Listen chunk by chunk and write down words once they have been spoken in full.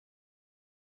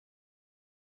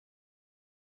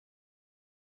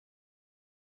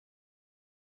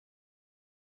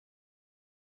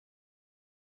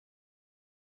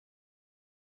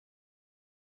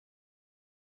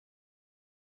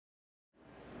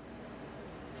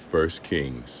1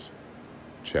 Kings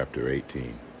chapter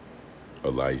 18,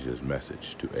 Elijah's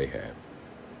message to Ahab,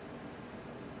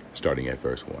 starting at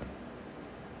verse 1.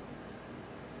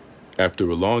 After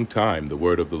a long time, the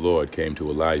word of the Lord came to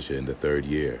Elijah in the 3rd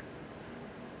year.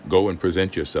 Go and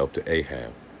present yourself to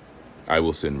Ahab. I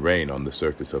will send rain on the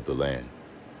surface of the land.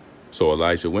 So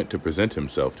Elijah went to present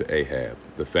himself to Ahab.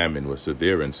 The famine was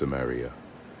severe in Samaria.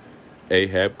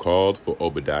 Ahab called for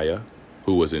Obadiah,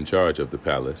 who was in charge of the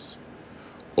palace.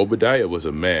 Obadiah was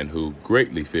a man who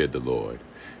greatly feared the Lord,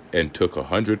 and took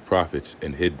 100 prophets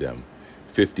and hid them,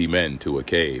 50 men to a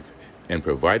cave, and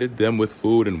provided them with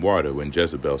food and water when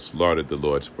Jezebel slaughtered the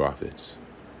Lord's prophets.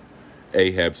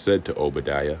 Ahab said to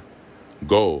Obadiah,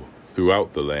 Go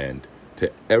throughout the land,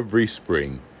 to every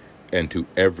spring and to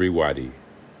every wadi.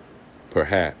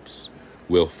 Perhaps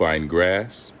we'll find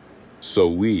grass, so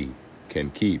we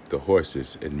can keep the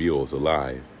horses and mules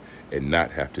alive and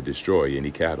not have to destroy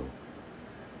any cattle.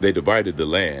 They divided the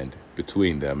land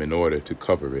between them in order to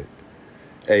cover it.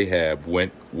 Ahab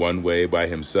went one way by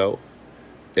himself,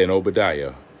 and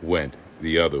Obadiah went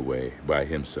the other way by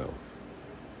himself.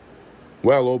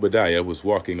 While Obadiah was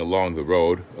walking along the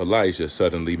road, Elijah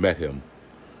suddenly met him.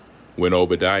 When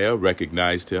Obadiah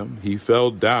recognized him, he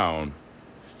fell down,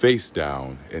 face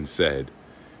down, and said,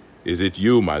 Is it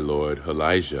you, my lord,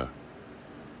 Elijah?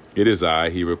 It is I,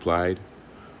 he replied.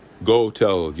 Go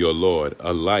tell your lord,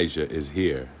 Elijah is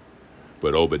here.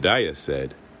 But Obadiah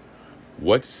said,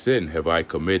 What sin have I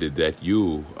committed that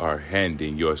you are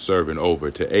handing your servant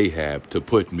over to Ahab to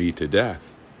put me to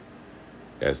death?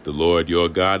 As the Lord your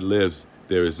God lives,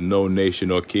 there is no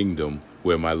nation or kingdom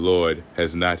where my Lord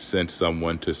has not sent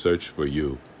someone to search for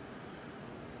you.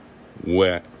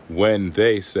 When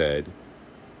they said,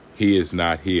 He is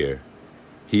not here,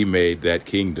 he made that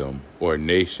kingdom or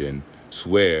nation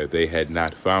swear they had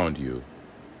not found you.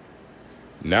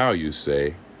 Now you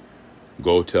say,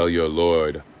 Go tell your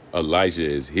Lord, Elijah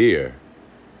is here.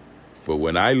 But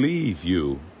when I leave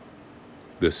you,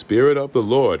 the Spirit of the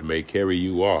Lord may carry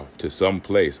you off to some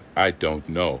place I don't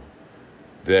know.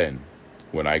 Then,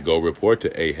 when I go report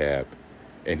to Ahab,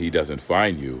 and he doesn't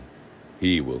find you,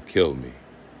 he will kill me.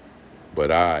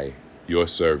 But I, your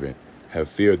servant, have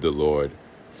feared the Lord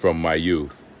from my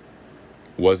youth.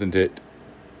 Wasn't it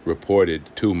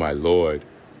reported to my Lord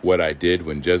what I did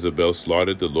when Jezebel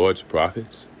slaughtered the Lord's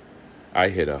prophets? I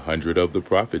hid 100 of the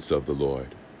prophets of the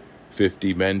Lord,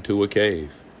 50 men to a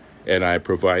cave, and I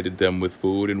provided them with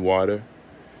food and water.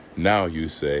 Now you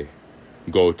say,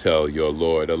 Go tell your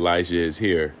Lord Elijah is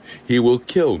here. He will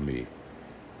kill me.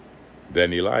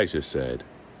 Then Elijah said,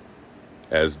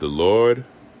 As the Lord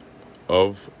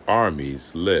of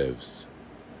armies lives,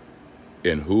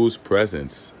 in whose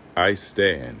presence I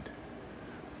stand,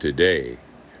 today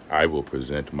I will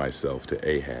present myself to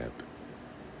Ahab.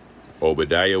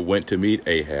 Obadiah went to meet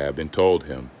Ahab and told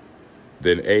him.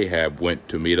 Then Ahab went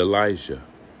to meet Elijah.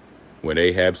 When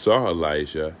Ahab saw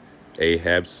Elijah,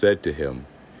 Ahab said to him,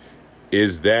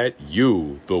 Is that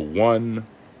you, the one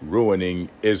ruining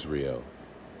Israel?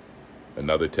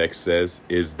 Another text says,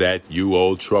 Is that you,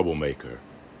 old troublemaker?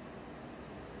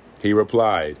 He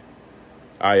replied,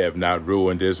 I have not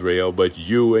ruined Israel, but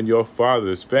you and your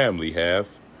father's family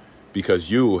have,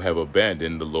 because you have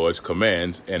abandoned the Lord's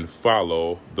commands and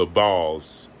follow the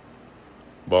Baals.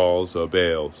 Baals or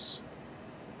Baals.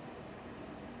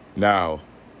 Now,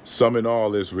 summon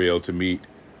all Israel to meet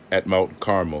at Mount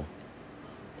Carmel,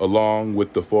 along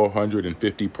with the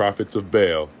 450 prophets of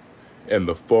Baal and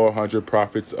the 400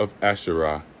 prophets of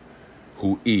Asherah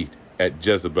who eat at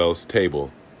Jezebel's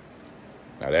table.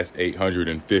 Now that's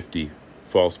 850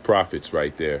 false prophets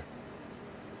right there.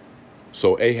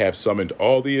 So Ahab summoned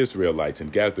all the Israelites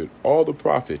and gathered all the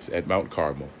prophets at Mount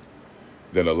Carmel.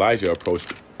 Then Elijah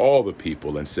approached all the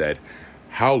people and said,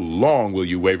 How long will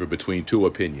you waver between two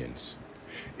opinions?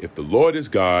 If the Lord is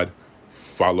God,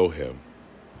 follow him.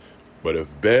 But if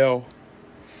Baal,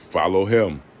 follow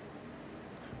him.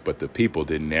 But the people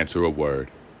didn't answer a word.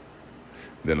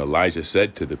 Then Elijah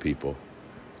said to the people,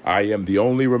 I am the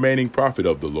only remaining prophet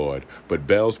of the Lord, but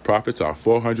Baal's prophets are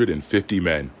 450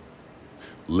 men.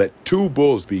 Let 2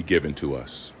 bulls be given to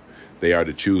us. They are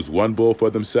to choose 1 bull for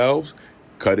themselves,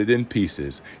 cut it in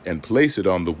pieces, and place it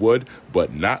on the wood,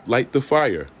 but not light the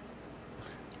fire.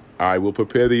 I will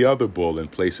prepare the other bull and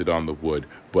place it on the wood,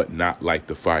 but not light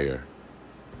the fire.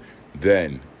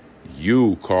 Then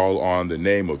you call on the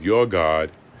name of your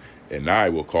God, and I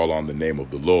will call on the name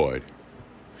of the Lord.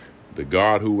 The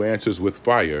God who answers with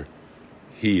fire,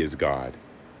 he is God.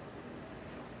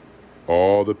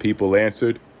 All the people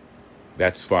answered,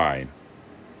 That's fine.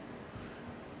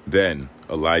 Then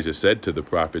Elijah said to the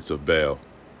prophets of Baal,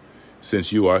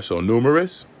 Since you are so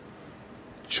numerous,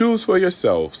 Choose for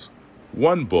yourselves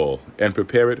one bull and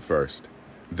prepare it first.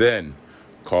 Then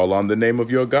call on the name of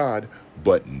your God,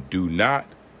 but do not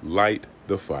light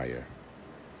the fire."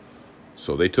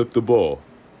 So they took the bull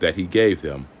that he gave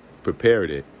them, prepared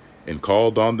it, and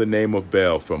called on the name of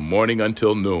Baal from morning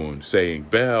until noon, saying,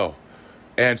 "Baal,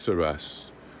 answer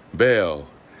us. Baal,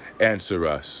 answer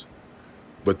us."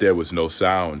 But there was no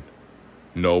sound.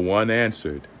 No one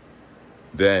answered.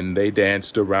 Then they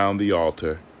danced around the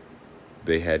altar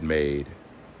they had made.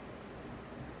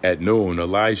 At noon,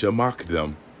 Elijah mocked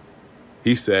them.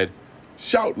 He said,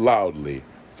 "Shout loudly,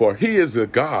 for he is a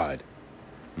god.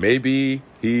 Maybe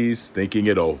he's thinking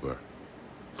it over.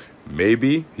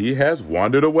 Maybe he has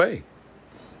wandered away.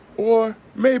 Or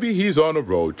maybe he's on a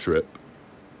road trip.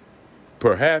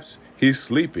 Perhaps he's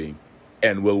sleeping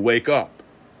and will wake up."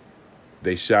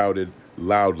 They shouted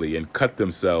loudly and cut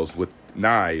themselves with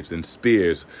knives and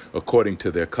spears according to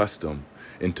their custom,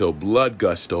 until blood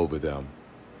gushed over them.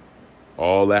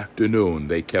 All afternoon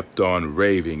they kept on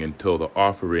raving until the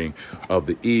offering of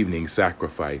the evening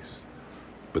sacrifice.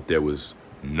 But there was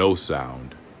no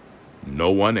sound.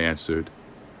 No one answered.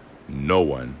 No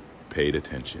one paid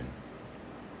attention.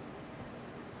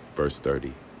 Verse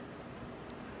 30.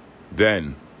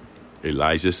 Then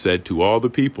Elijah said to all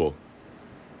the people,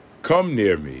 "Come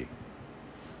near me."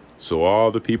 So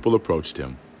all the people approached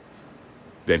him.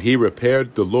 Then he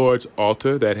repaired the Lord's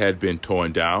altar that had been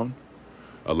torn down.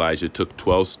 Elijah took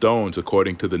 12 stones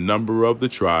according to the number of the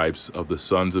tribes of the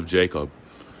sons of Jacob,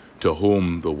 to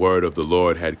whom the word of the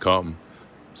Lord had come,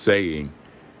 saying,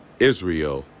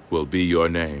 "Israel will be your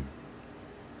name."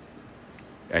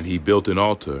 And he built an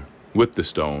altar with the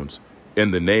stones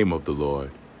in the name of the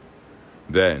Lord.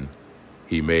 Then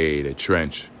he made a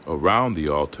trench around the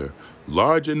altar,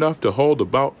 large enough to hold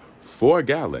about 4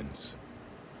 gallons.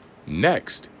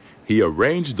 Next, he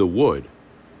arranged the wood,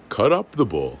 cut up the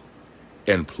bull,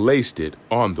 and placed it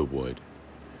on the wood.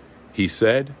 He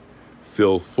said,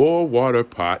 "Fill 4 water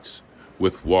pots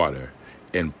with water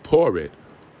and pour it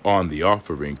on the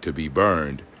offering to be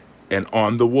burned and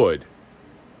on the wood."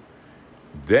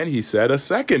 Then he said a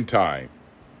second time,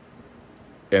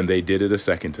 and they did it a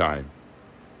second time.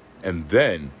 And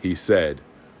then he said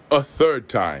a third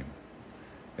time,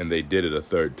 and they did it a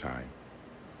third time.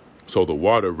 So the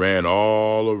water ran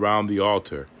all around the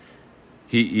altar.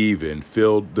 He even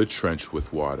filled the trench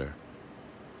with water.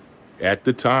 At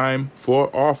the time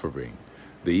for offering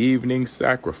the evening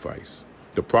sacrifice,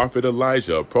 the prophet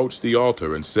Elijah approached the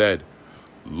altar and said,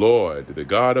 "Lord, the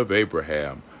God of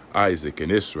Abraham, Isaac,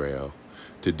 and Israel,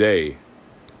 today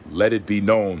let it be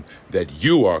known that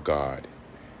you are God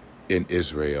in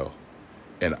Israel,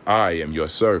 and I am your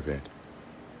servant,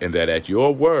 and that at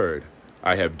your word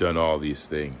I have done all these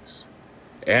things.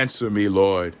 Answer me,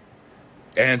 Lord.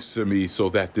 Answer me, so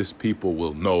that this people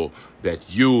will know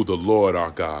that you, the Lord, are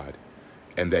God,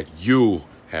 and that you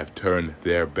have turned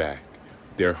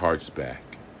their hearts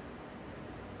back."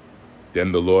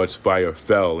 Then the Lord's fire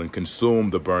fell and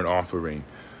consumed the burnt offering,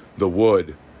 the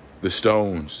wood, the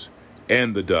stones,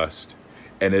 and the dust,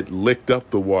 and it licked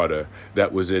up the water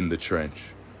that was in the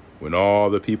trench. When all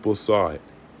the people saw it,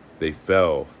 they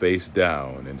fell face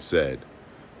down and said,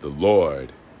 "The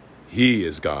Lord, He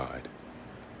is God.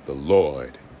 The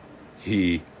Lord,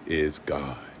 He is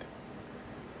God."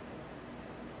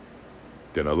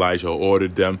 Then Elijah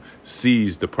ordered them,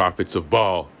 "Seize the prophets of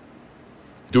Baal.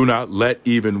 Do not let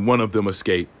even one of them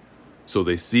escape." So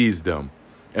they seized them,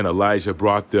 and Elijah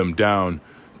brought them down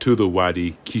to the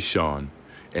Wadi Kishon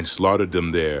and slaughtered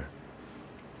them there.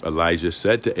 Elijah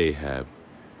said to Ahab,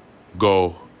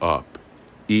 "Go up,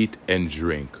 eat and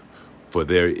drink, for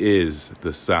there is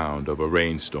the sound of a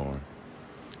rainstorm."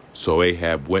 So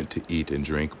Ahab went to eat and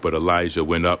drink, but Elijah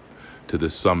went up to the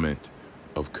summit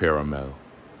of Carmel.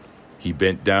 He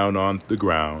bent down on the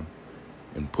ground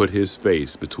and put his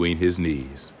face between his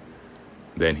knees.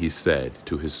 Then he said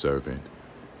to his servant,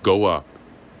 "Go up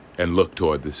and look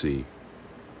toward the sea."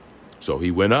 So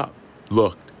he went up,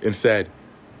 looked, and said,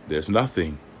 "There's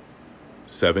nothing."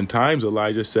 7 times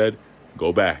Elijah said,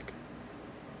 "Go back."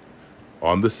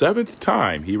 On the 7th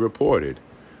time he reported,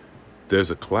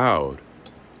 "There's a cloud,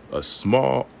 as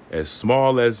small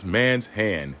as man's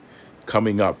hand,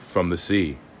 coming up from the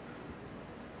sea."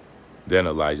 Then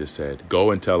Elijah said,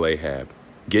 "Go and tell Ahab,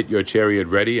 get your chariot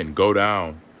ready and go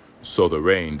down, so the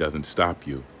rain doesn't stop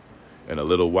you." In a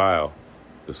little while,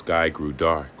 the sky grew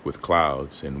dark with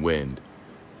clouds and wind,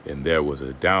 and there was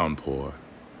a downpour.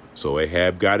 So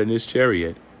Ahab got in his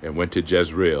chariot and went to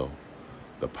Jezreel.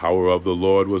 The power of the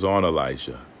Lord was on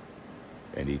Elijah,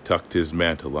 and he tucked his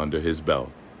mantle under his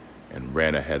belt and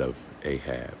ran ahead of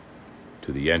Ahab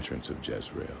to the entrance of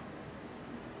Jezreel.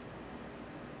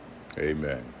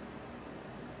 Amen.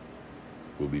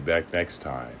 We'll be back next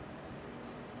time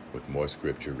with more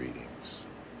scripture readings.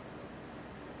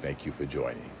 Thank you for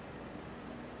joining.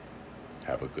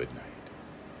 Have a good night.